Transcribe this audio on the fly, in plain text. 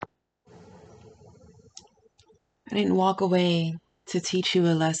I didn't walk away to teach you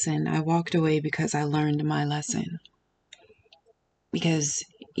a lesson. I walked away because I learned my lesson. Because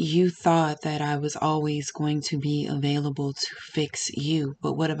you thought that I was always going to be available to fix you.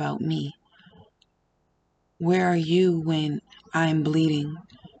 But what about me? Where are you when I'm bleeding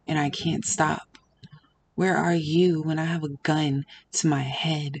and I can't stop? Where are you when I have a gun to my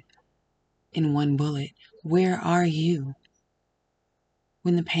head in one bullet? Where are you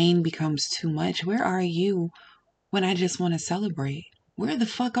when the pain becomes too much? Where are you when I just want to celebrate? Where the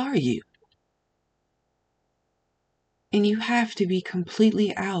fuck are you? And you have to be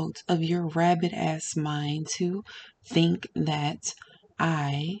completely out of your rabbit ass mind to think that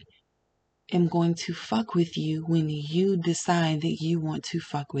I am going to fuck with you when you decide that you want to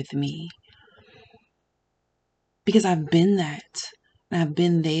fuck with me. Because I've been that, and I've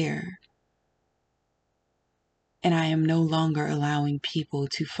been there. And I am no longer allowing people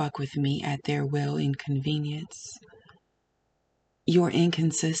to fuck with me at their will and convenience. Your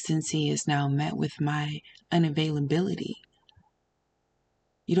inconsistency is now met with my unavailability.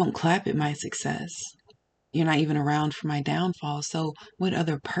 You don't clap at my success. You're not even around for my downfall. So what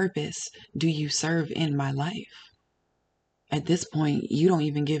other purpose do you serve in my life? At this point, you don't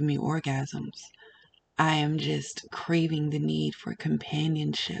even give me orgasms. I am just craving the need for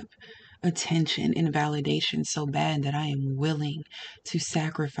companionship, attention, and validation so bad that I am willing to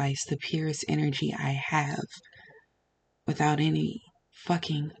sacrifice the purest energy I have without any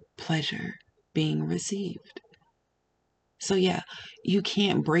fucking pleasure being received. So yeah, you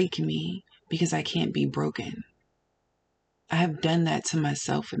can't break me because I can't be broken. I have done that to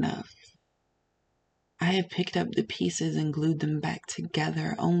myself enough. I have picked up the pieces and glued them back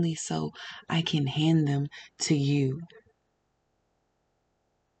together only so I can hand them to you.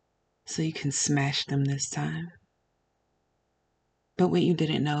 So you can smash them this time. But what you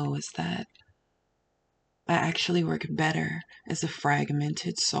didn't know is that I actually work better as a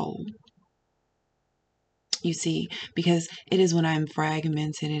fragmented soul. You see, because it is when I'm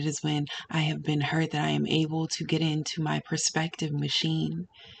fragmented, it is when I have been hurt that I am able to get into my perspective machine,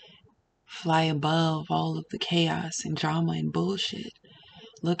 fly above all of the chaos and drama and bullshit.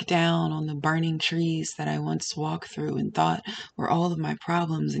 Look down on the burning trees that I once walked through and thought were all of my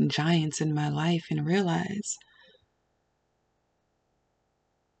problems and giants in my life and realize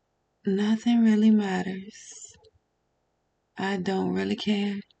nothing really matters. I don't really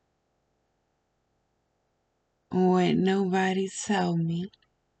care what nobody tell me,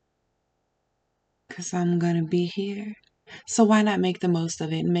 'cause I'm gonna be here. So why not make the most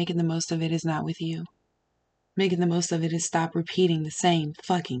of it? And making the most of it is not with you. Making the most of it is stop repeating the same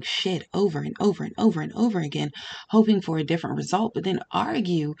fucking shit over and over and over and over again, hoping for a different result, but then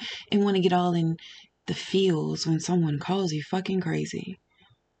argue and want to get all in the feels when someone calls you fucking crazy.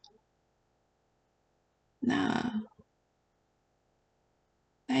 Nah,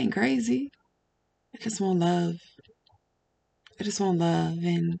 I ain't crazy. I just want love. I just want love.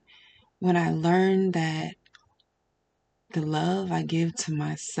 And when I learned that the love I give to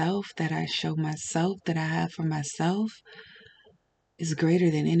myself, that I show myself, that I have for myself, is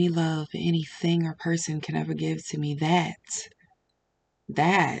greater than any love anything or person can ever give to me. That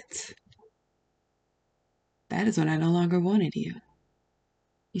is when I no longer wanted you.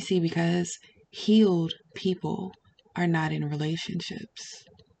 You see, because healed people are not in relationships.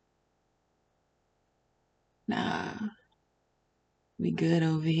 Nah, we good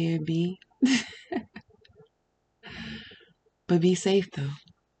over here, B. But be safe though.